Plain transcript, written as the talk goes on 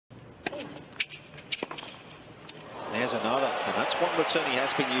one return he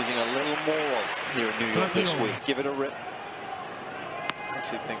has been using a little more of here in New York this week. Give it a rip. I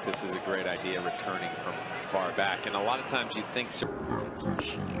actually think this is a great idea, returning from far back, and a lot of times you think so.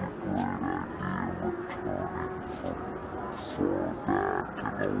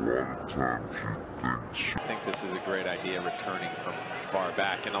 I think this is a great idea, returning from far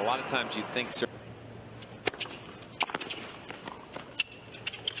back, and a lot of times you think so.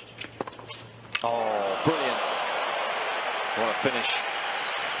 Oh, brilliant. What a finish.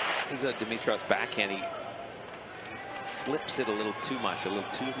 This is Dimitrov's backhand. He flips it a little too much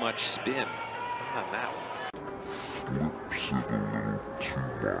spin on that one. Flips it a little too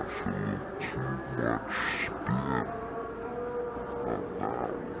much spin on that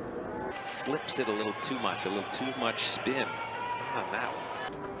one. Flips it a little too much spin on that one.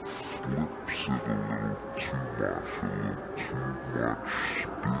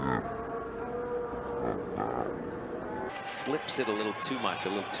 Flips it a little too much spin on that one. Flips it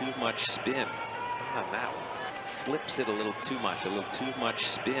a little too much spin on that one. Flips it a little too much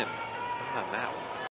spin on that one.